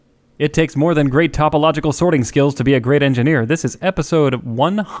It takes more than great topological sorting skills to be a great engineer. This is episode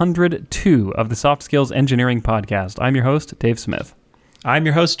 102 of the Soft Skills Engineering Podcast. I'm your host, Dave Smith. I'm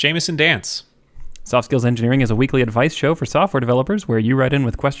your host, Jameson Dance. Soft Skills Engineering is a weekly advice show for software developers where you write in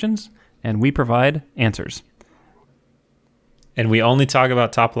with questions and we provide answers. And we only talk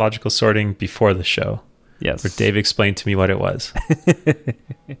about topological sorting before the show. Yes. Where Dave explained to me what it was.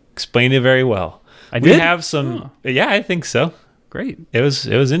 Explained it very well. I did? We have some... Oh. Yeah, I think so. Great. It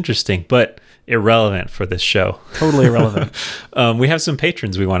was interesting, but irrelevant for this show. Totally irrelevant. We have some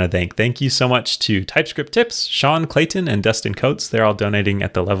patrons we want to thank. Thank you so much to TypeScript Tips, Sean Clayton, and Dustin Coates. They're all donating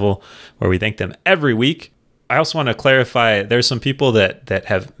at the level where we thank them every week. I also want to clarify, there's some people that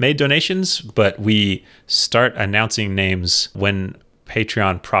have made donations, but we start announcing names when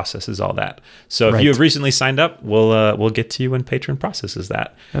Patreon processes all that. So if you have recently signed up, we'll get to you when Patreon processes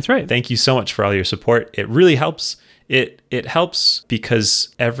that. That's right. Thank you so much for all your support. It really helps. It helps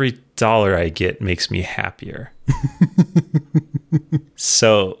because every dollar I get makes me happier.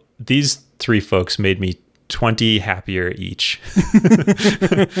 So these three folks made me 20 happier each.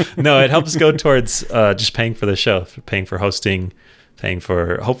 No, it helps go towards just paying for the show, paying for hosting, paying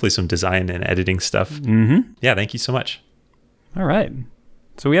for hopefully some design and editing stuff. Mm-hmm. Yeah, thank you so much. All right.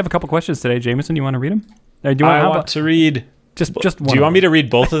 So we have a couple questions today. Jameson, you want to read them? I want to read... Just one. Do you want me to read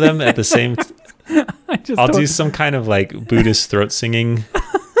both of them at the same... I'll do some kind of like Buddhist throat singing.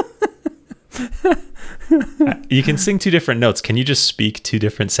 You can sing two different notes. Can you just speak two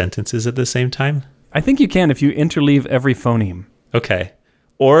different sentences at the same time? I think you can if you interleave every phoneme. Okay.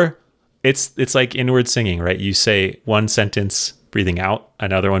 Or it's like inward singing, right? You say one sentence breathing out,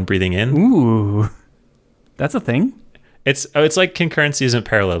 another one breathing in. Ooh. That's a thing. It's like concurrency isn't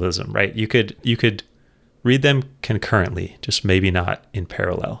parallelism, right? You could read them concurrently, just maybe not in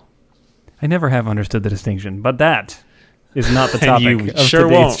parallel. I never have understood the distinction, but that is not the topic of sure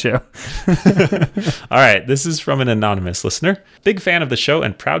today's won't. show. All right, this is from an anonymous listener. Big fan of the show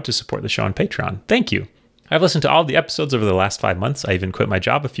and proud to support the show on Patreon. Thank you. I've listened to all the episodes over the last 5 months. I even quit my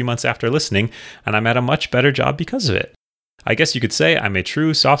job a few months after listening, and I'm at a much better job because of it. I guess you could say I'm a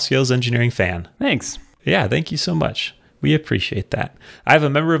true soft skills engineering fan. Thanks. Yeah, thank you so much. We appreciate that. I have a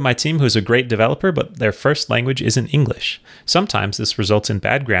member of my team who's a great developer, but their first language isn't English. Sometimes this results in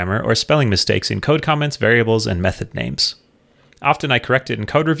bad grammar or spelling mistakes in code comments, variables, and method names. Often I correct it in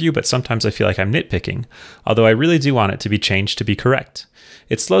code review, but sometimes I feel like I'm nitpicking, although I really do want it to be changed to be correct.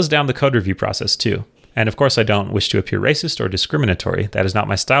 It slows down the code review process too. And of course I don't wish to appear racist or discriminatory. That is not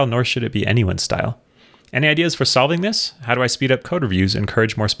my style, nor should it be anyone's style. Any ideas for solving this? How do I speed up code reviews,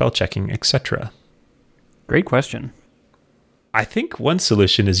 encourage more spell checking, etc.? Great question. I think one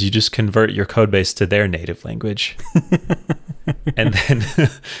solution is you just convert your code base to their native language. and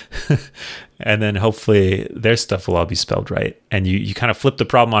then hopefully their stuff will all be spelled right. And you kind of flip the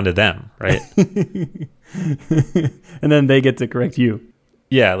problem onto them, right? And then they get to correct you.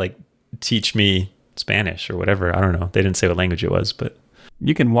 Yeah, like teach me Spanish or whatever. I don't know. They didn't say what language it was, but...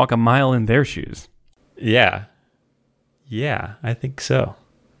 You can walk a mile in their shoes. Yeah. Yeah, I think so.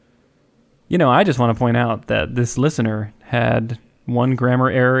 You know, I just want to point out that this listener had one grammar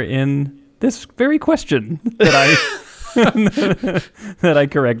error in this very question that I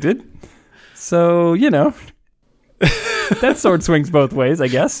corrected. So, you know, that sword swings both ways, I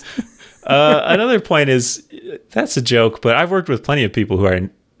guess. Another point is, that's a joke, but I've worked with plenty of people who are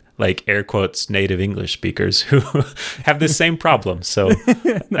like air quotes native English speakers who have this same problem. So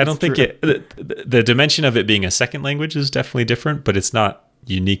I don't think the dimension of it being a second language is definitely different, but it's not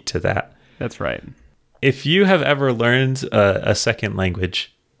unique to that. That's right. If you have ever learned a second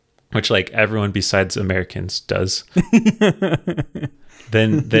language, which like everyone besides Americans does,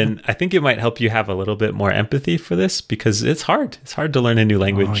 then I think it might help you have a little bit more empathy for this, because it's hard. It's hard to learn a new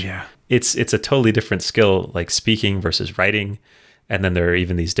language. Oh, yeah. It's a totally different skill, like speaking versus writing. And then there are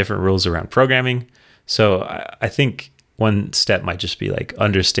even these different rules around programming. So I think one step might just be like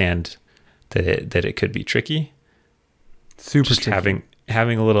understand that it could be tricky. Super just tricky.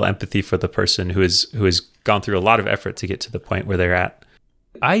 Having a little empathy for the person who has gone through a lot of effort to get to the point where they're at.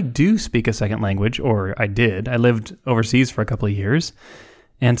 I do speak a second language, or I did. I lived overseas for a couple of years.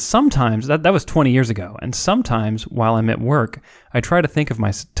 And sometimes, that was 20 years ago, and sometimes while I'm at work, I try to think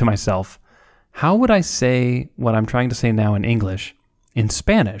to myself, how would I say what I'm trying to say now in English in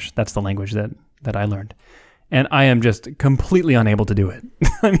Spanish? That's the language that I learned. And I am just completely unable to do it.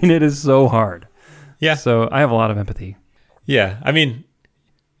 I mean, it is so hard. Yeah. So I have a lot of empathy. Yeah. I mean,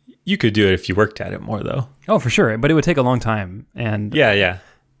 you could do it if you worked at it more, though. Oh, for sure. But it would take a long time. And yeah.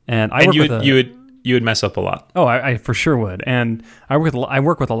 And you would mess up a lot. Oh, I for sure would. And I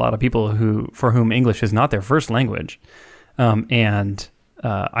work with a lot of people for whom English is not their first language. And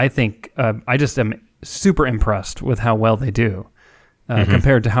I think I just am super impressed with how well they do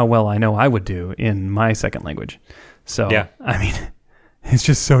compared to how well I know I would do in my second language. So, Yeah. I mean, it's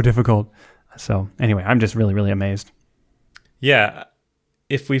just so difficult. So anyway, I'm just really, really amazed. Yeah.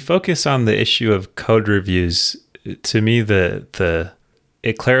 If we focus on the issue of code reviews, to me,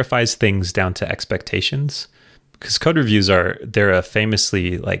 it clarifies things down to expectations, because code reviews they're a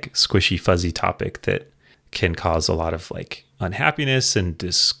famously like squishy, fuzzy topic that can cause a lot of like unhappiness and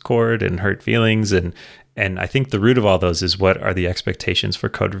discord and hurt feelings. And I think the root of all those is, what are the expectations for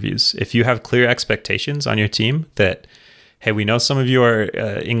code reviews? If you have clear expectations on your team that, hey, we know some of you are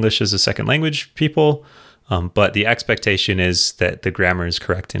English as a second language people, but the expectation is that the grammar is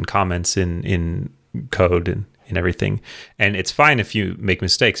correct in comments, in code, and in everything. And it's fine if you make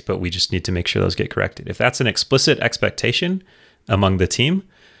mistakes, but we just need to make sure those get corrected. If that's an explicit expectation among the team,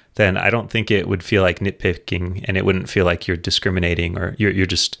 then I don't think it would feel like nitpicking, and it wouldn't feel like you're discriminating, or you're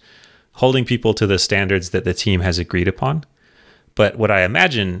just holding people to the standards that the team has agreed upon. But what I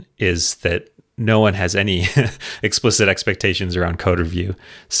imagine is that no one has any explicit expectations around code review.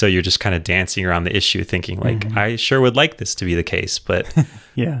 So you're just kind of dancing around the issue, thinking like, I sure would like this to be the case, but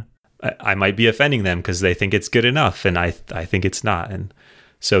yeah, I might be offending them because they think it's good enough, and I think it's not. And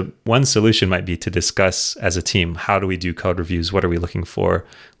so one solution might be to discuss as a team, how do we do code reviews? What are we looking for?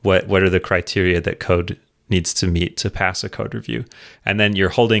 What are the criteria that code needs to meet to pass a code review? And then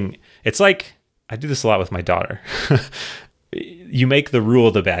it's like, I do this a lot with my daughter. You make the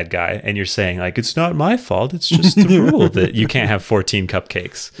rule the bad guy, and you're saying like, it's not my fault. It's just the rule that you can't have 14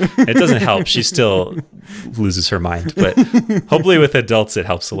 cupcakes. It doesn't help. She still loses her mind, but hopefully with adults, it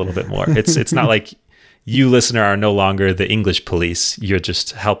helps a little bit more. It's not like you, listener, are no longer the English police. You're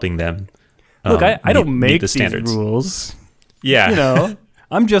just helping them. Look, I don't make the standards. These rules. Yeah.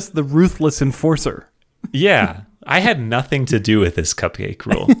 I'm just the ruthless enforcer. Yeah. I had nothing to do with this cupcake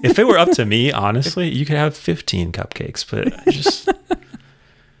rule. If it were up to me, honestly, you could have 15 cupcakes, but I just...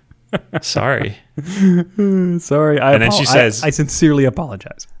 Sorry. Sorry. And then she says... I sincerely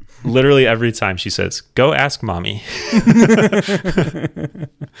apologize. Literally every time she says, go ask mommy.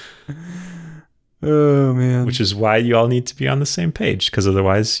 Oh, man. Which is why you all need to be on the same page, because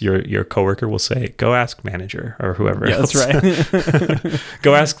otherwise your coworker will say, go ask manager or whoever else. That's right.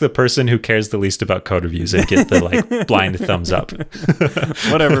 Go ask the person who cares the least about code reviews and get the like blind thumbs up.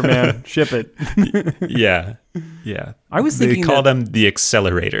 Whatever, man. Ship it. Yeah. Yeah. I was thinking they call them the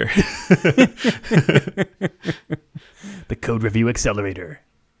accelerator. The code review accelerator.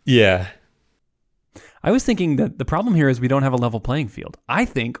 Yeah. I was thinking that the problem here is we don't have a level playing field. I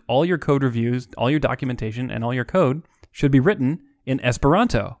think all your code reviews, all your documentation, and all your code should be written in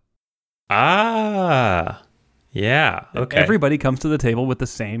Esperanto. Ah, yeah, okay. Everybody comes to the table with the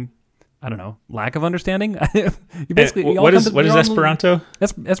same, I don't know, lack of understanding. What is Esperanto?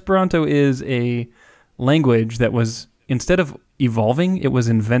 Esperanto is a language that was, instead of evolving, it was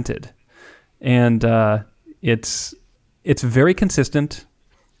invented. And it's very consistent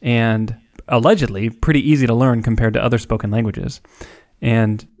and allegedly pretty easy to learn compared to other spoken languages.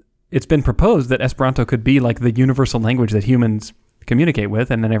 And it's been proposed that Esperanto could be like the universal language that humans communicate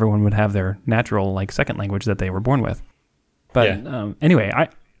with, and then everyone would have their natural like second language that they were born with. But anyway, I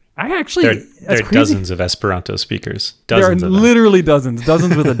actually... There are dozens of Esperanto speakers. Dozens there are literally dozens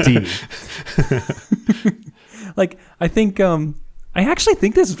with a D. Like, I think... I actually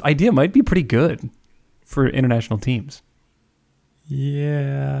think this idea might be pretty good for international teams.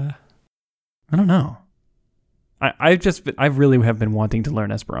 Yeah... I don't know. I really have been wanting to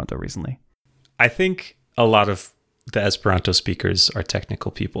learn Esperanto recently. I think a lot of the Esperanto speakers are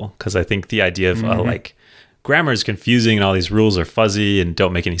technical people, because I think the idea of like grammar is confusing and all these rules are fuzzy and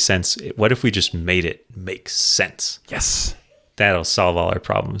don't make any sense. What if we just made it make sense? Yes. That'll solve all our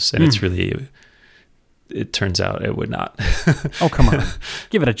problems. And it turns out it would not. Oh, come on.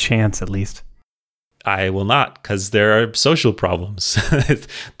 Give it a chance at least. I will not, because there are social problems.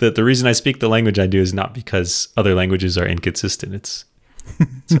 The reason I speak the language I do is not because other languages are inconsistent.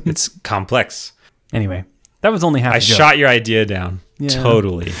 It's complex. Anyway, that was only half. I shot your idea down. Yeah.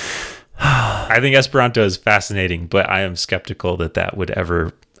 Totally. I think Esperanto is fascinating, but I am skeptical that would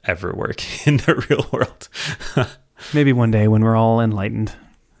ever work in the real world. Maybe one day when we're all enlightened.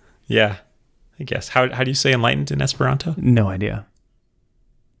 Yeah, I guess. How do you say enlightened in Esperanto? No idea.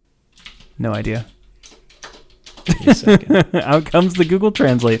 Out comes the Google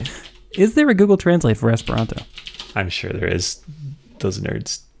Translate. Is there a Google Translate for Esperanto? I'm sure there is. Those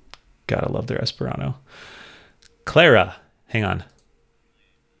nerds gotta love their Esperanto. Clara. Hang on.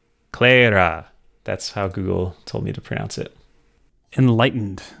 Clara. That's how Google told me to pronounce it.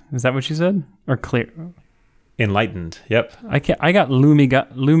 Enlightened. Is that what she said? Or clear? Enlightened. Yep. I got lumigita.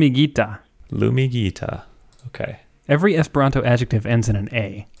 Lumigita. Okay. Every Esperanto adjective ends in an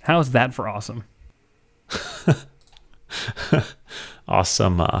A. How's that for awesome?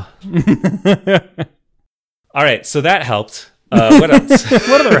 Awesome. All right, so that helped. What else?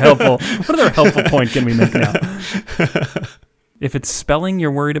 What other helpful point can we make now? If it's spelling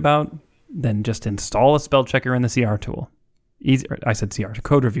you're worried about, then just install a spell checker in the CR tool. I said CR,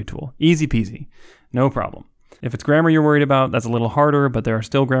 code review tool. Easy peasy. No problem. If it's grammar you're worried about, that's a little harder, but there are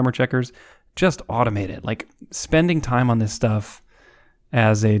still grammar checkers. Just automate it. Like, spending time on this stuff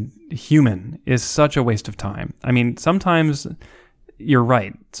as a human is such a waste of time. I mean, sometimes you're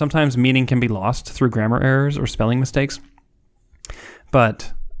right. Sometimes meaning can be lost through grammar errors or spelling mistakes.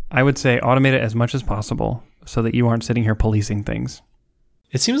 But I would say automate it as much as possible so that you aren't sitting here policing things.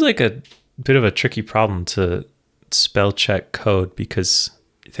 It seems like a bit of a tricky problem to spell check code because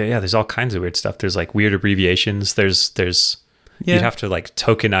there's all kinds of weird stuff. There's like weird abbreviations. There's you'd have to like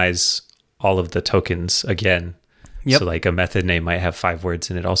tokenize all of the tokens again. Yep. So like a method name might have 5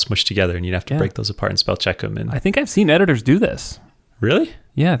 words in it all smushed together, and you'd have to break those apart and spell check them. And I think I've seen editors do this. Really?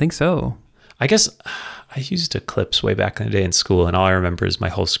 Yeah, I think so. I guess I used Eclipse way back in the day in school, and all I remember is my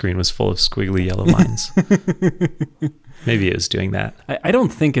whole screen was full of squiggly yellow lines. Maybe it was doing that. I don't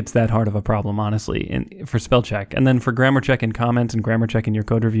think it's that hard of a problem, honestly, for spell check. And then for grammar check in comments and grammar check in your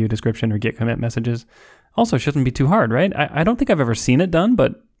code review description or git commit messages, also shouldn't be too hard, right? I don't think I've ever seen it done,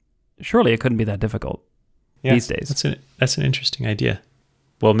 but surely it couldn't be that difficult these days. That's an interesting idea.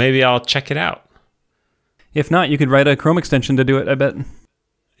 Well, maybe I'll check it out. If not, you could write a Chrome extension to do it, I bet.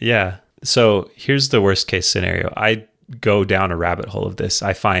 Yeah. So here's the worst case scenario. I go down a rabbit hole of this.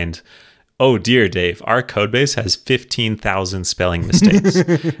 I find, oh dear, Dave, our code base has 15,000 spelling mistakes.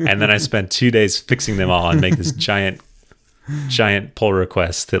 And then I spend 2 days fixing them all and make this giant pull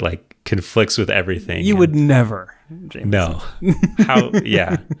request that like conflicts with everything. You would never, Jameson. No. How?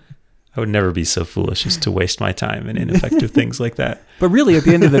 Yeah. I would never be so foolish as to waste my time in ineffective things like that. But really, at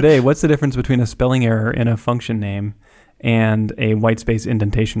the end of the day, what's the difference between a spelling error in a function name and a white space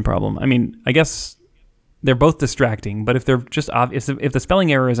indentation problem? I mean, I guess they're both distracting, but if they're just obvious, if the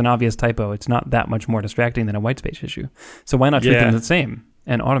spelling error is an obvious typo, it's not that much more distracting than a white space issue. So why not treat them the same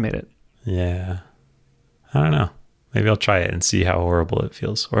and automate it? Yeah. I don't know. Maybe I'll try it and see how horrible it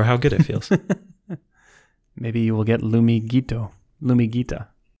feels or how good it feels. Maybe you will get Lumigita.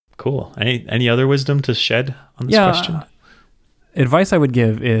 Cool. Any other wisdom to shed on this question? Advice I would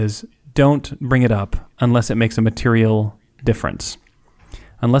give is don't bring it up unless it makes a material difference.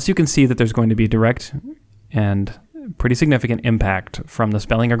 Unless you can see that there's going to be direct and pretty significant impact from the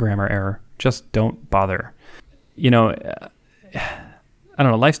spelling or grammar error, just don't bother. You know, I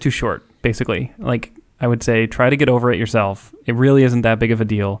don't know, life's too short, basically. Like, I would say try to get over it yourself. It really isn't that big of a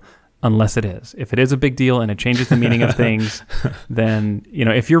deal. Unless it is. If it is a big deal and it changes the meaning of things, then, you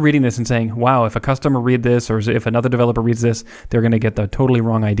know, if you're reading this and saying, wow, if a customer read this or if another developer reads this, they're going to get the totally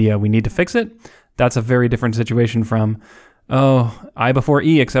wrong idea. We need to fix it. That's a very different situation from, oh, I before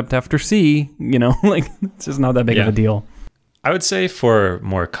E except after C, you know, like it's just not that big of a deal. I would say for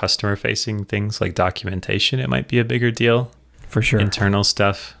more customer facing things like documentation, it might be a bigger deal. For sure. Internal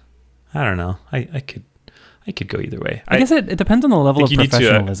stuff. I don't know. I could go either way. I guess it depends on the level of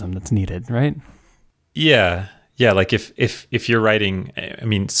professionalism that's needed, right? Yeah. Yeah. Like if you're writing, I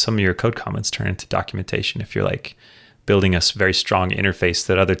mean, some of your code comments turn into documentation. If you're like building a very strong interface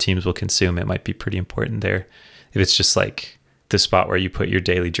that other teams will consume, it might be pretty important there. If it's just like the spot where you put your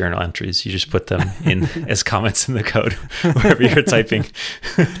daily journal entries, you just put them in as comments in the code wherever you're typing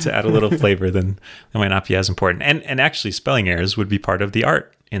to add a little flavor, then it might not be as important. And actually spelling errors would be part of the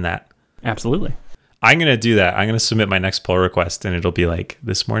art in that. Absolutely. I'm going to do that. I'm going to submit my next pull request and it'll be like,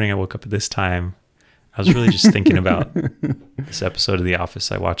 this morning I woke up at this time. I was really just thinking about this episode of The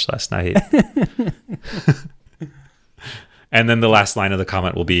Office I watched last night. And then the last line of the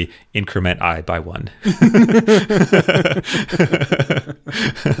comment will be increment I by 1.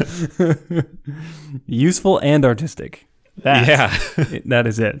 Useful and artistic. That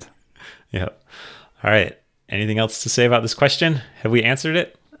is it. Yep. All right. Anything else to say about this question? Have we answered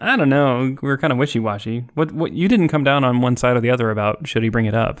it? I don't know. We're kind of wishy-washy. What you didn't come down on one side or the other about should he bring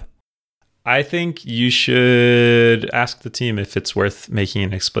it up? I think you should ask the team if it's worth making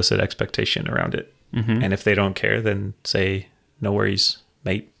an explicit expectation around it. Mm-hmm. And if they don't care, then say, no worries,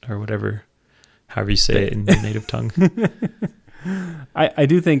 mate, or whatever, however you say it in your native tongue. I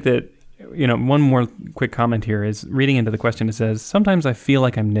do think that, you know, one more quick comment here is reading into the question, it says, sometimes I feel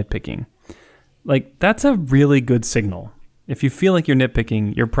like I'm nitpicking. Like, that's a really good signal. If you feel like you're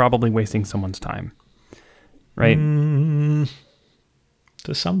nitpicking, you're probably wasting someone's time, right?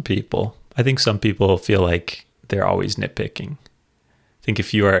 To some people. I think some people feel like they're always nitpicking. I think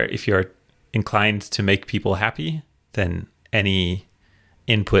if you are inclined to make people happy, then any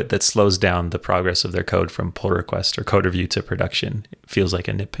input that slows down the progress of their code from pull request or code review to production feels like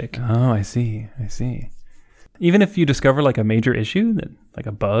a nitpick. Oh, I see. Even if you discover like a major issue, like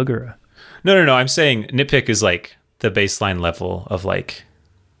a bug or a... No. I'm saying nitpick is like the baseline level of like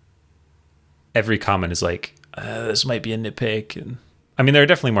every comment is like, this might be a nitpick. And I mean, there are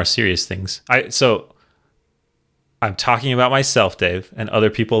definitely more serious things. So I'm talking about myself, Dave, and other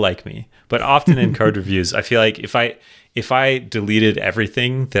people like me. But often in code reviews, I feel like if I deleted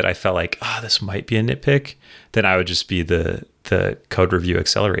everything that I felt like, this might be a nitpick, then I would just be the code review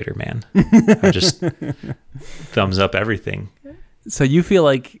accelerator man. I would just thumbs up everything. So you feel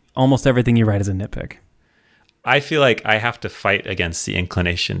like almost everything you write is a nitpick? I feel like I have to fight against the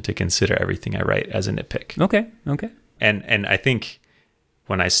inclination to consider everything I write as a nitpick. Okay. And I think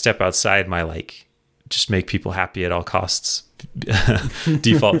when I step outside my like just make people happy at all costs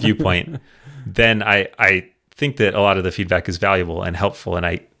default viewpoint, then I think that a lot of the feedback is valuable and helpful and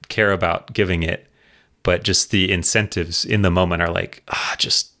I care about giving it, but just the incentives in the moment are like,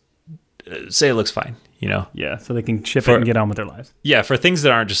 just say it looks fine, you know? Yeah, so they can ship it and get on with their lives. Yeah, for things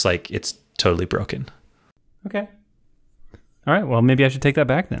that aren't just like, it's totally broken. Okay. All right, well, maybe I should take that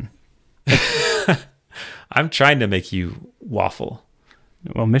back then. I'm trying to make you waffle.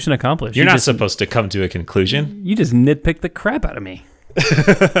 Well, mission accomplished. You're not supposed to come to a conclusion. You just nitpick the crap out of me.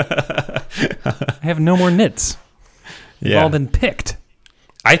 I have no more nits. They've all been picked.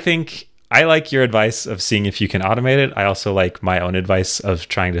 I think I like your advice of seeing if you can automate it. I also like my own advice of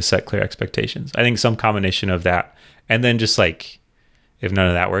trying to set clear expectations. I think some combination of that, and then just like, if none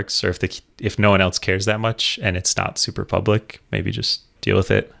of that works, or if no one else cares that much and it's not super public, maybe just deal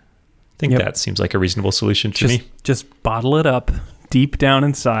with it. I think that seems like a reasonable solution to me. Just bottle it up deep down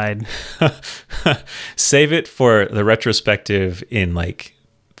inside. Save it for the retrospective in like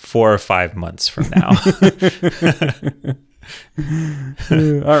 4 or 5 months from now.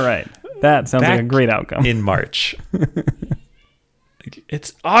 All right. That sounds like a great outcome. In March.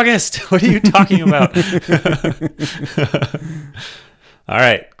 It's August. What are you talking about? All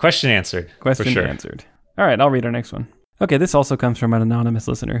right. Question answered. Question answered. All right. I'll read our next one. Okay, this also comes from an anonymous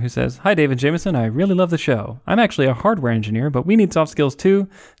listener who says, "Hi, David Jameson. I really love the show. I'm actually a hardware engineer, but we need soft skills too,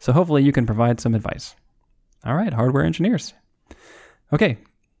 so hopefully you can provide some advice." All right, hardware engineers. Okay,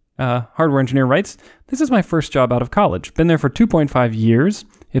 hardware engineer writes, "This is my first job out of college. Been there for 2.5 years.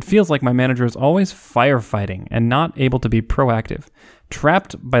 It feels like my manager is always firefighting and not able to be proactive.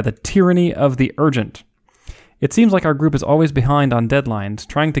 Trapped by the tyranny of the urgent. It seems like our group is always behind on deadlines,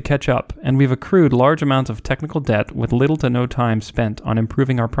 trying to catch up, and we've accrued large amounts of technical debt with little to no time spent on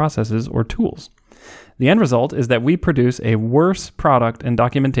improving our processes or tools. The end result is that we produce a worse product and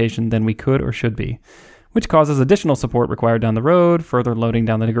documentation than we could or should be, which causes additional support required down the road, further loading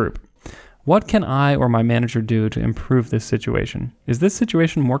down the group. What can I or my manager do to improve this situation? Is this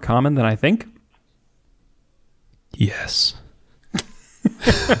situation more common than I think?" Yes.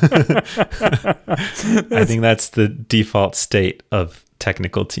 I think that's the default state of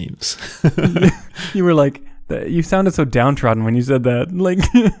technical teams. You were like, you sounded so downtrodden when you said that. Like,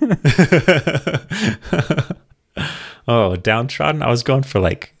 oh, downtrodden? I was going for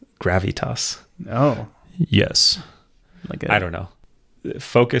like gravitas. Oh, yes. I don't know.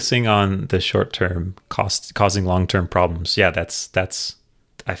 Focusing on the short term causing long term problems. Yeah, that's.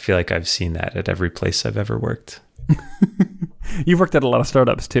 I feel like I've seen that at every place I've ever worked. You've worked at a lot of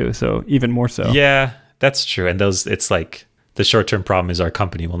startups too, so even more so. Yeah, that's true. And it's like the short-term problem is our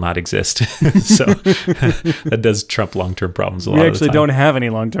company will not exist. So that does trump long-term problems a lot of the time. We actually don't have any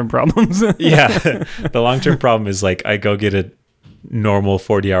long-term problems. Yeah, the long-term problem is like I go get a normal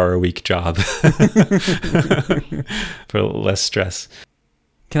 40-hour-a-week job for less stress.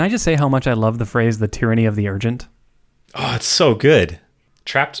 Can I just say how much I love the phrase, the tyranny of the urgent? Oh, it's so good.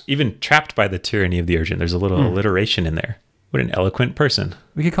 Trapped by the tyranny of the urgent. There's a little alliteration in there. What an eloquent person.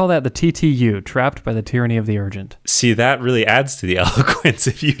 We could call that the TTU, trapped by the tyranny of the urgent. See, that really adds to the eloquence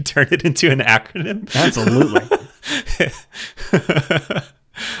if you turn it into an acronym. Absolutely.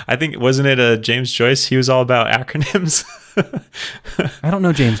 I think, wasn't it James Joyce? He was all about acronyms. I don't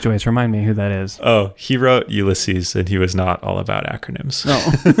know James Joyce. Remind me who that is. Oh, he wrote Ulysses, and he was not all about acronyms. No.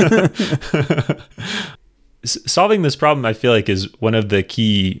 Solving this problem, I feel like, is one of the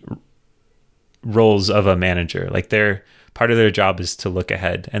key roles of a manager. Like part of their job is to look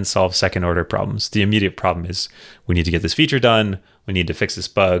ahead and solve second order problems. The immediate problem is we need to get this feature done. We need to fix this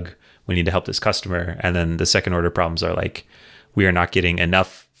bug. We need to help this customer. And then the second order problems are like, we are not getting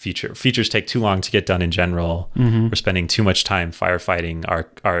enough features take too long to get done in general. Mm-hmm. We're spending too much time firefighting.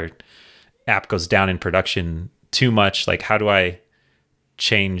 Our app goes down in production too much, like how do I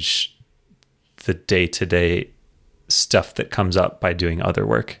change the day-to-day stuff that comes up by doing other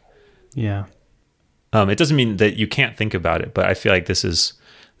work? Yeah. It doesn't mean that you can't think about it, but I feel like this is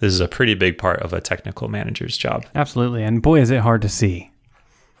a pretty big part of a technical manager's job. Absolutely. And boy, is it hard to see,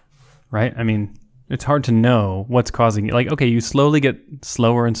 right? I mean, it's hard to know what's causing it. Like, okay, you slowly get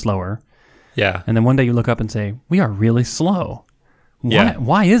slower and slower. Yeah. And then one day you look up and say, we are really slow.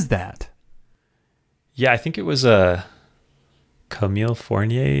 Why is that? Yeah, I think it was Camille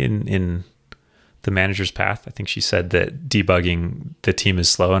Fournier in The Manager's Path. I think she said that debugging the team is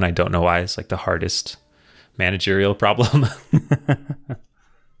slow, and I don't know why. It's like the hardest managerial problem.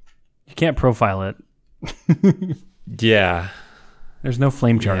 You can't profile it. Yeah. There's no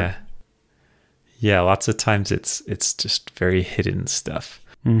flame chart. Yeah, lots of times it's just very hidden stuff.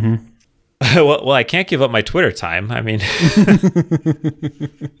 Mm-hmm. Well, I can't give up my Twitter time. I mean,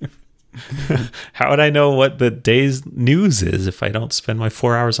 how would I know what the day's news is if I don't spend my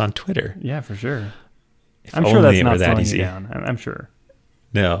 4 hours on Twitter? Yeah, for sure. If I'm sure that's not that slowing easy. you down. I'm sure.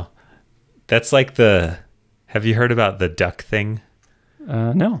 No. That's like have you heard about the duck thing?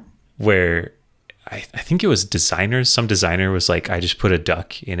 No. Where I think it was designers. Some designer was like, I just put a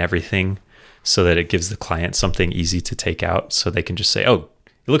duck in everything so that it gives the client something easy to take out so they can just say, oh,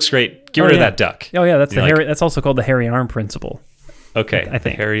 it looks great. Get rid of that duck. Oh yeah, that's that's also called the hairy arm principle. Okay, I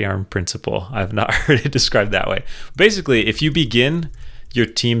think. The hairy arm principle. I've not heard it described that way. Basically, if you begin your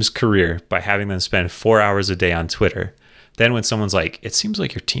team's career by having them spend 4 hours a day on Twitter, then when someone's like, it seems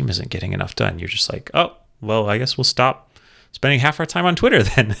like your team isn't getting enough done, you're just like, oh, well, I guess we'll stop spending half our time on Twitter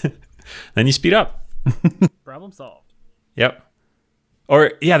then. Then you speed up. Problem solved. Yep.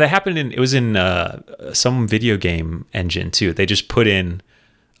 Or yeah, that happened it was in some video game engine too. They just put in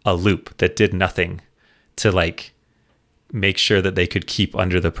a loop that did nothing to like make sure that they could keep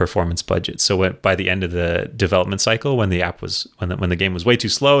under the performance budget. So by the end of the development cycle, when the app was when the game was way too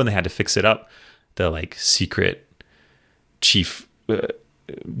slow and they had to fix it up, the like secret chief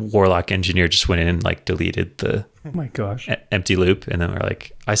warlock engineer just went in and like deleted the oh my gosh empty loop, and then we're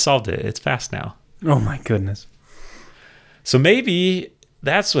like, I solved it. It's fast now. Oh my goodness. So maybe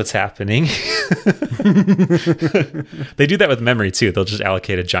that's what's happening. They do that with memory too. They'll just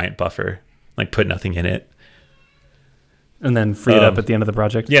allocate a giant buffer, like put nothing in it. And then free it up at the end of the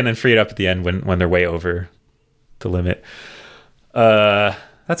project? Yeah, and then free it up at the end when they're way over the limit.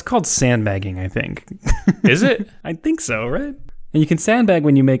 That's called sandbagging, I think. Is it? I think so, right? And you can sandbag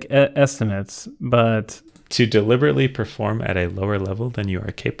when you make estimates, but... To deliberately perform at a lower level than you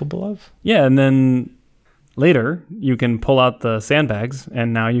are capable of? Yeah, and then later you can pull out the sandbags,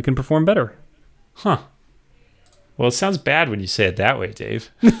 and now you can perform better. Huh. Well, it sounds bad when you say it that way,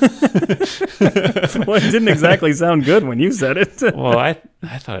 Dave. Well, it didn't exactly sound good when you said it. Well, I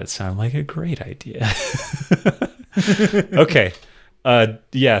thought it sounded like a great idea. Okay.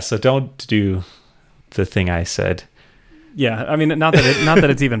 Yeah, so don't do the thing I said. Yeah, I mean, not that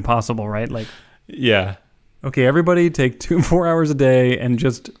it's even possible, right? Like, yeah. Okay, everybody take 4 hours a day and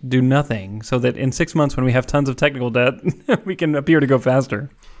just do nothing so that in 6 months when we have tons of technical debt, we can appear to go faster.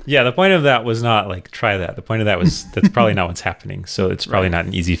 Yeah, the point of that was not like try that. The point of that was that's probably not what's happening. So it's probably not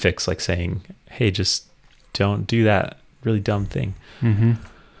an easy fix like saying, hey, just don't do that really dumb thing. Mm-hmm.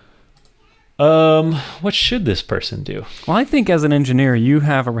 What should this person do? Well, I think as an engineer, you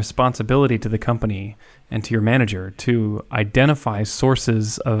have a responsibility to the company and to your manager to identify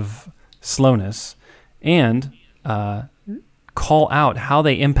sources of slowness and call out how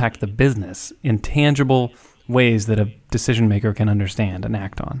they impact the business in tangible ways that a decision maker can understand and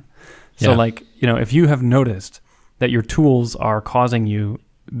act on. So like, if you have noticed that your tools are causing you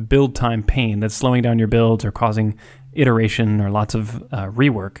build time pain, that's slowing down your builds or causing iteration or lots of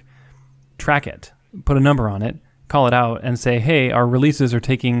rework, track it, put a number on it, call it out and say, hey, our releases are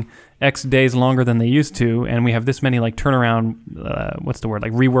taking X days longer than they used to, and we have this many like turnaround,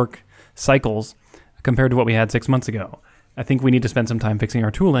 like rework cycles compared to what we had 6 months ago. I think we need to spend some time fixing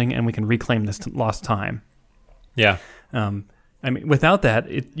our tooling and we can reclaim this lost time. Yeah. I mean, without that,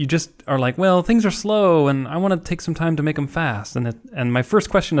 you just are like, well, things are slow and I want to take some time to make them fast. And my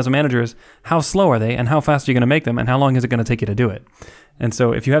first question as a manager is, how slow are they and how fast are you going to make them and how long is it going to take you to do it? And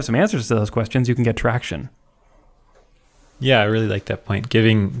so if you have some answers to those questions, you can get traction. Yeah, I really like that point,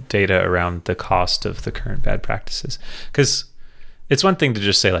 giving data around the cost of the current bad practices. Because it's one thing to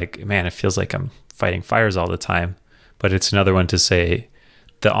just say like, man, it feels like I'm fighting fires all the time. But it's another one to say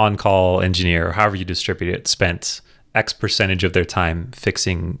the on-call engineer, or however you distribute it, spent X percentage of their time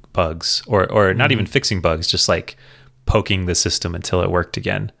fixing bugs or not even fixing bugs, just like poking the system until it worked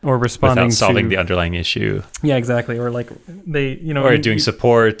again, or responding without solving to the underlying issue. Yeah, exactly. Or like they, or doing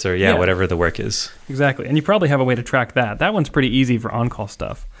support, or whatever the work is. Exactly. And you probably have a way to track that. That one's pretty easy for on-call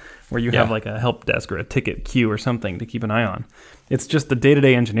stuff, where you have like a help desk or a ticket queue or something to keep an eye on. It's just the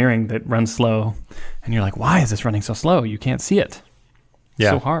day-to-day engineering that runs slow, and you're like, why is this running so slow? You can't see it. It's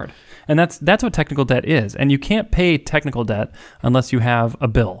so hard. And that's what technical debt is. And you can't pay technical debt unless you have a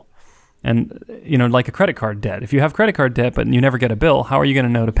bill. And, like a credit card debt. If you have credit card debt but you never get a bill, how are you going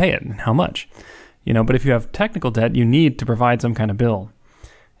to know to pay it and how much? But if you have technical debt, you need to provide some kind of bill.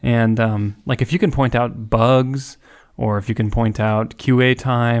 And like if you can point out bugs, or if you can point out QA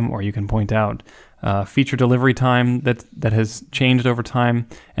time, or you can point out feature delivery time that has changed over time.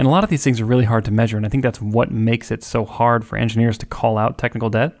 And a lot of these things are really hard to measure. And I think that's what makes it so hard for engineers to call out technical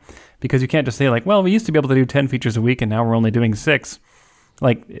debt, because you can't just say like, well, we used to be able to do 10 features a week and now we're only doing 6.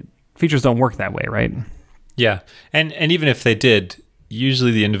 Like, features don't work that way, right? Yeah. And even if they did,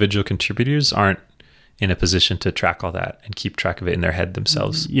 usually the individual contributors aren't in a position to track all that and keep track of it in their head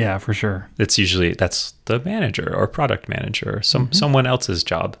themselves. Yeah, for sure. That's the manager or product manager or someone else's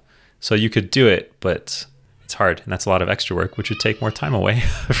job. So you could do it, but it's hard. And that's a lot of extra work, which would take more time away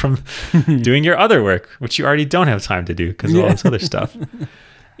from doing your other work, which you already don't have time to do because of all this other stuff.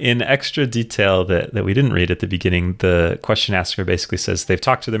 In extra detail that we didn't read at the beginning, the question asker basically says they've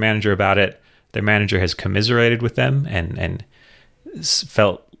talked to their manager about it. Their manager has commiserated with them and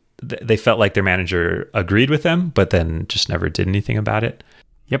felt like their manager agreed with them, but then just never did anything about it.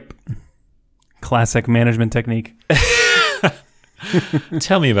 Yep. Classic management technique.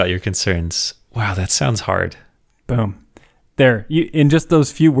 Tell me about your concerns. Wow, that sounds hard. Boom. There. In just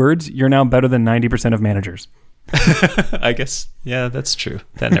those few words, you're now better than 90% of managers. I guess, yeah, that's true.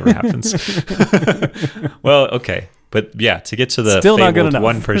 That never happens. Well, okay. But yeah, to get to the still not good enough.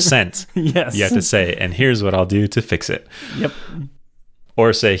 1%, yes. You have to say, and here's what I'll do to fix it. Yep.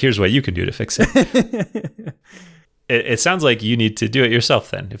 Or say, here's what you can do to fix it. It sounds like you need to do it yourself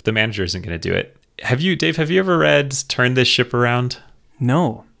then, if the manager isn't going to do it. Dave, have you ever read Turn This Ship Around?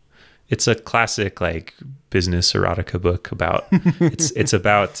 No. It's a classic like business erotica book about, it's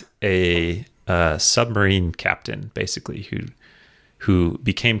about a submarine captain, basically, who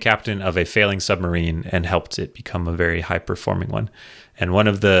became captain of a failing submarine and helped it become a very high-performing one. And one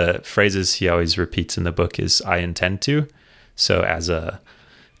of the phrases he always repeats in the book is, I intend to. So as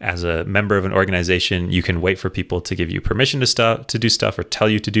a member of an organization, you can wait for people to give you permission to do stuff or tell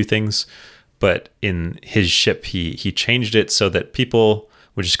you to do things. But in his ship, he changed it so that people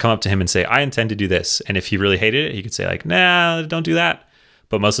would just come up to him and say, I intend to do this. And if he really hated it, he could say like, nah, don't do that.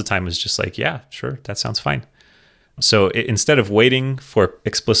 But most of the time it was just like, yeah, sure, that sounds fine. So instead of waiting for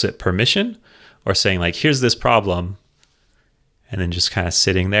explicit permission or saying like, here's this problem, and then just kind of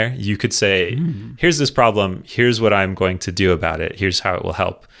sitting there, you could say, here's this problem, here's what I'm going to do about it, here's how it will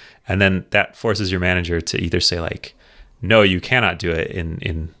help. And then that forces your manager to either say like, no, you cannot do it,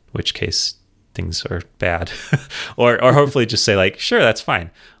 in which case things are bad, or hopefully just say like, sure, that's fine.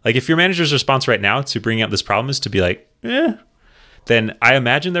 Like if your manager's response right now to bringing up this problem is to be like, then I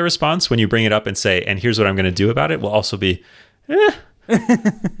imagine their response when you bring it up and say, and here's what I'm going to do about it, will also be,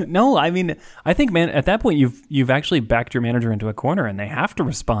 No, I mean, I think, man, at that point, you've actually backed your manager into a corner, and they have to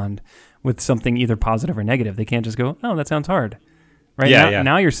respond with something either positive or negative. They can't just go, oh, that sounds hard. Right?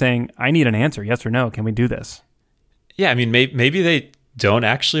 Now you're saying, I need an answer, yes or no. Can we do this? Yeah, I mean, maybe they don't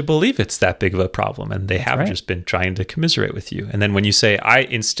actually believe it's that big of a problem, and they have just been trying to commiserate with you. And then when you say,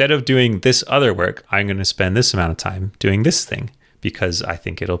 instead of doing this other work, I'm going to spend this amount of time doing this thing because I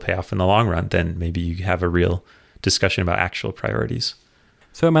think it'll pay off in the long run, then maybe you have a real discussion about actual priorities.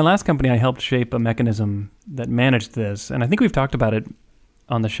 So at my last company, I helped shape a mechanism that managed this, and I think we've talked about it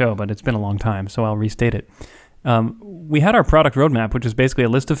on the show, but it's been a long time, so I'll restate it. We had our product roadmap, which is basically a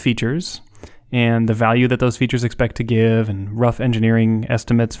list of features and the value that those features expect to give and rough engineering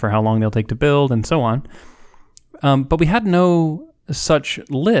estimates for how long they'll take to build and so on. But we had no such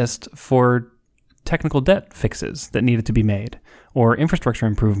list for technical debt fixes that needed to be made, or infrastructure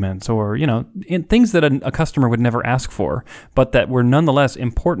improvements, or things that a customer would never ask for, but that were nonetheless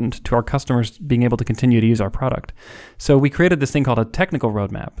important to our customers being able to continue to use our product. So we created this thing called a technical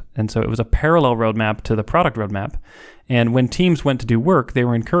roadmap, and so it was a parallel roadmap to the product roadmap. And when teams went to do work, they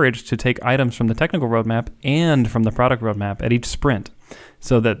were encouraged to take items from the technical roadmap and from the product roadmap at each sprint,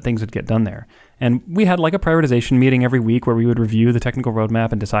 so that things would get done there. And we had like a prioritization meeting every week where we would review the technical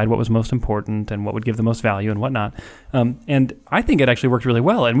roadmap and decide what was most important and what would give the most value and whatnot. And I think it actually worked really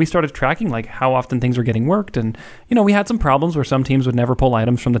well. And we started tracking like how often things were getting worked. And, we had some problems where some teams would never pull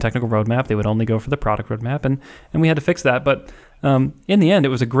items from the technical roadmap. They would only go for the product roadmap. And we had to fix that. But in the end, it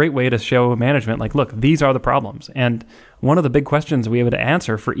was a great way to show management, like, look, these are the problems. And one of the big questions we had to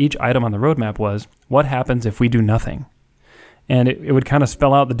answer for each item on the roadmap was, what happens if we do nothing? And it would kind of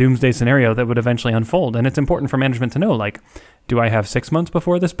spell out the doomsday scenario that would eventually unfold. And it's important for management to know, like, do I have 6 months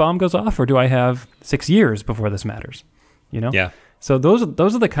before this bomb goes off, or do I have 6 years before this matters? Yeah. So those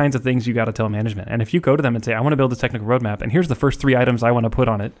are the kinds of things you got to tell management. And if you go to them and say, I want to build a technical roadmap, and here's the first 3 items I want to put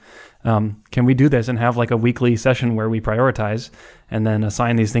on it, can we do this and have like a weekly session where we prioritize and then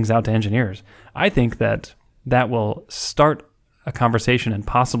assign these things out to engineers? I think that will start a conversation and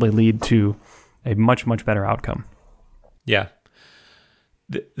possibly lead to a much, much better outcome. Yeah.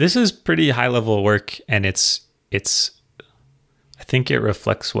 This is pretty high level work, and it's I think it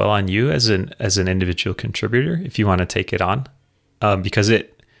reflects well on you as an individual contributor if you want to take it on. Because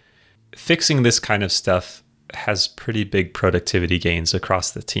fixing this kind of stuff has pretty big productivity gains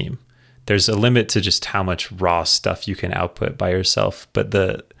across the team. There's a limit to just how much raw stuff you can output by yourself, but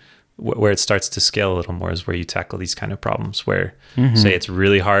where it starts to scale a little more is where you tackle these kind of problems where, say, it's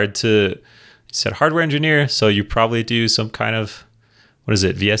really hard to, you said hardware engineer, so you probably do some kind of, what is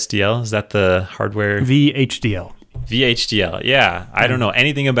it, VSDL? Is that the hardware? VHDL. VHDL, yeah. I don't know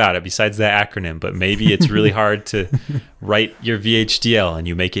anything about it besides that acronym, but maybe it's really hard to write your VHDL and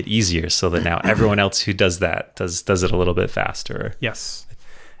you make it easier so that now everyone else who does that does it a little bit faster. Yes.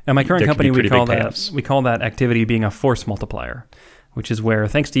 And my current company, we call that activity being a force multiplier, which is where,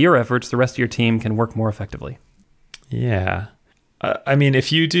 thanks to your efforts, the rest of your team can work more effectively. Yeah. I mean,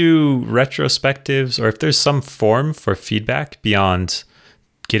 if you do retrospectives or if there's some form for feedback beyond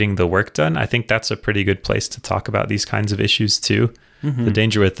getting the work done, I think that's a pretty good place to talk about these kinds of issues too. The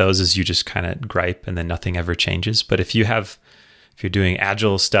danger with those is you just kind of gripe and then nothing ever changes. But if you're doing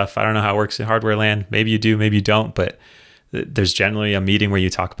agile stuff, I don't know how it works in hardware land. Maybe you do, maybe you don't, but there's generally a meeting where you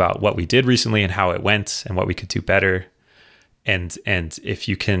talk about what we did recently and how it went and what we could do better. And if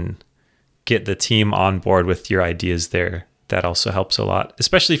you can get the team on board with your ideas there, that also helps a lot,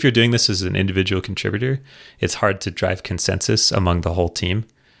 especially if you're doing this as an individual contributor. It's hard to drive consensus among the whole team.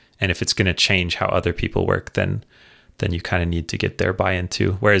 And if it's going to change how other people work, then you kind of need to get their buy-in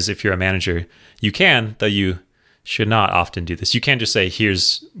too. Whereas if you're a manager, you can, though you should not often do this. You can't just say,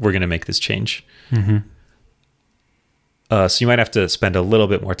 we're going to make this change. So you might have to spend a little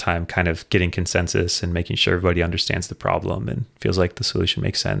bit more time kind of getting consensus and making sure everybody understands the problem and feels like the solution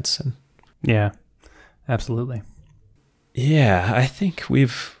makes sense. Yeah, absolutely. Yeah, I think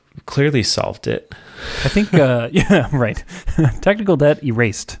we've clearly solved it. I think, yeah, right. Technical debt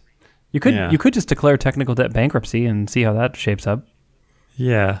erased. You could just declare technical debt bankruptcy and see how that shapes up.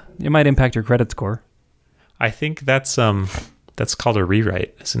 Yeah. It might impact your credit score. I think that's called a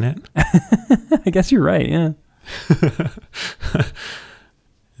rewrite, isn't it? I guess you're right, yeah.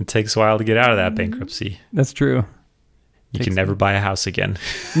 It takes a while to get out of that bankruptcy. That's true. You can never buy a house again.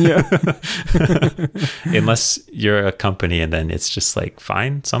 Yeah. Unless you're a company and then it's just like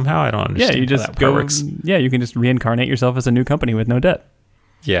fine somehow. I don't understand you just how that part works. Yeah, you can just reincarnate yourself as a new company with no debt.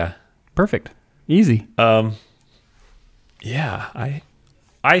 Yeah. Perfect. Easy. Yeah,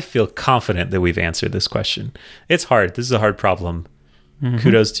 I feel confident that we've answered this question. It's hard. This is a hard problem.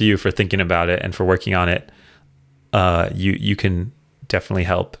 Kudos to you for thinking about it and for working on it. You can definitely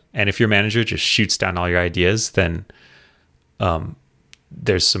help. And if your manager just shoots down all your ideas, then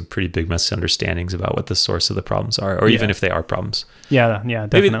there's some pretty big misunderstandings about what the source of the problems are, or even if they are problems. Yeah,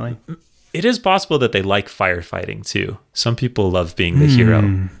 definitely. Maybe it is possible that they like firefighting too. Some people love being the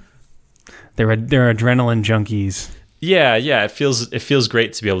hero. They're adrenaline junkies. Yeah. It feels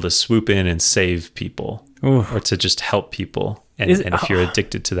great to be able to swoop in and save people, or to just help people. And if you're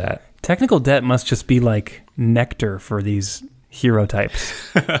addicted to that, technical debt must just be like nectar for these hero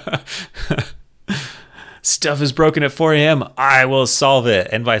types. Stuff is broken at 4 a.m. I will solve it.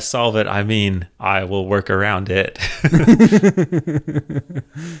 And by solve it, I mean I will work around it.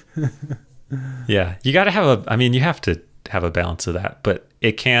 Yeah. You got to have you have to have a balance of that, but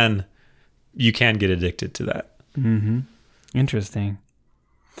you can get addicted to that. Interesting.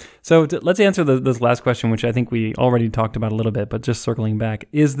 So let's answer this last question, which I think we already talked about a little bit, but just circling back.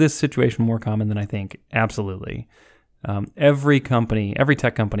 Is this situation more common than I think? Absolutely. Every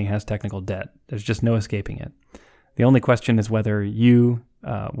tech company has technical debt. There's just no escaping it. The only question is whether you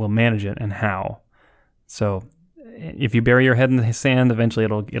will manage it and how. So if you bury your head in the sand, eventually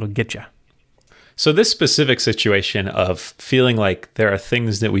it'll get you. So this specific situation of feeling like there are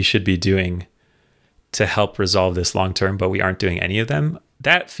things that we should be doing to help resolve this long term, but we aren't doing any of them.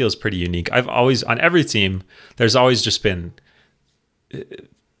 That feels pretty unique. I've always, on every team, there's always just been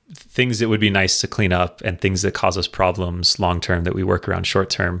things that would be nice to clean up and things that cause us problems long term that we work around short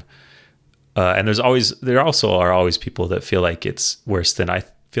term. And there also are always people that feel like it's worse than I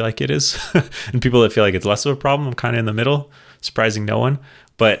feel like it is, and people that feel like it's less of a problem. I'm kind of in the middle, surprising no one.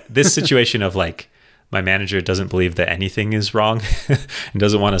 But this situation of like, my manager doesn't believe that anything is wrong and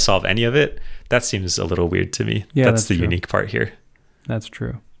doesn't want to solve any of it, that seems a little weird to me. Yeah, that's the true. Unique part here. That's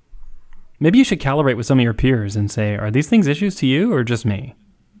true. Maybe you should calibrate with some of your peers and say, are these things issues to you or just me?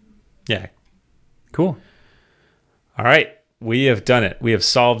 Yeah. Cool. All right. We have done it. We have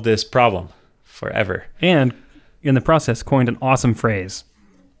solved this problem forever. And in the process, coined an awesome phrase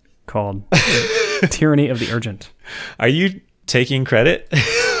called Tyranny of the Urgent. Are you taking credit?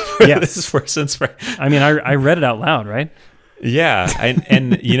 Yes. This person's phrase? I mean, I read it out loud, right? Yeah.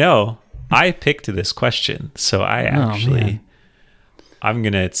 And you know, I picked this question, so I'm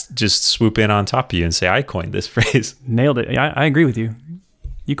going to just swoop in on top of you and say I coined this phrase. Nailed it. I agree with you.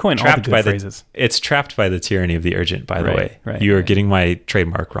 You coin all the good phrases. It's trapped by the tyranny of the urgent, by the way. Right, you are getting my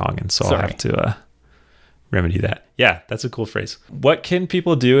trademark wrong, and so I'll have to remedy that. Yeah, that's a cool phrase. What can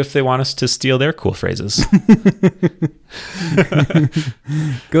people do if they want us to steal their cool phrases?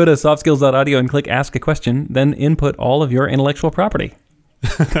 Go to softskills.audio and click Ask a Question, then input all of your intellectual property.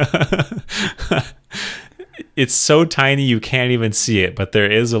 It's so tiny you can't even see it, but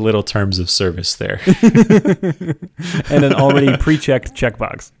there is a little terms of service there. And an already pre-checked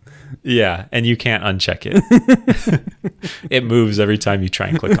checkbox. Yeah, and you can't uncheck it. It moves every time you try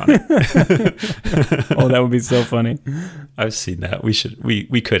and click on it. Oh, that would be so funny. I've seen that.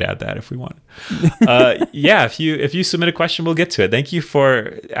 We could add that if we want. Yeah, if you submit a question, we'll get to it. Thank you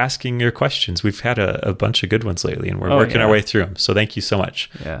for asking your questions. We've had a bunch of good ones lately, and we're working our way through them. So thank you so much.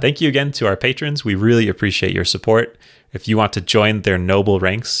 Yeah. Thank you again to our patrons. We really appreciate your support. If you want to join their noble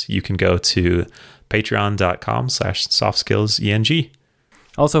ranks, you can go to patreon.com/softskillseng.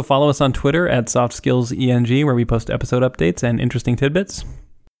 Also, follow us on Twitter at SoftSkillsENG, where we post episode updates and interesting tidbits.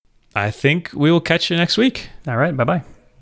 I think we will catch you next week. All right. Bye-bye.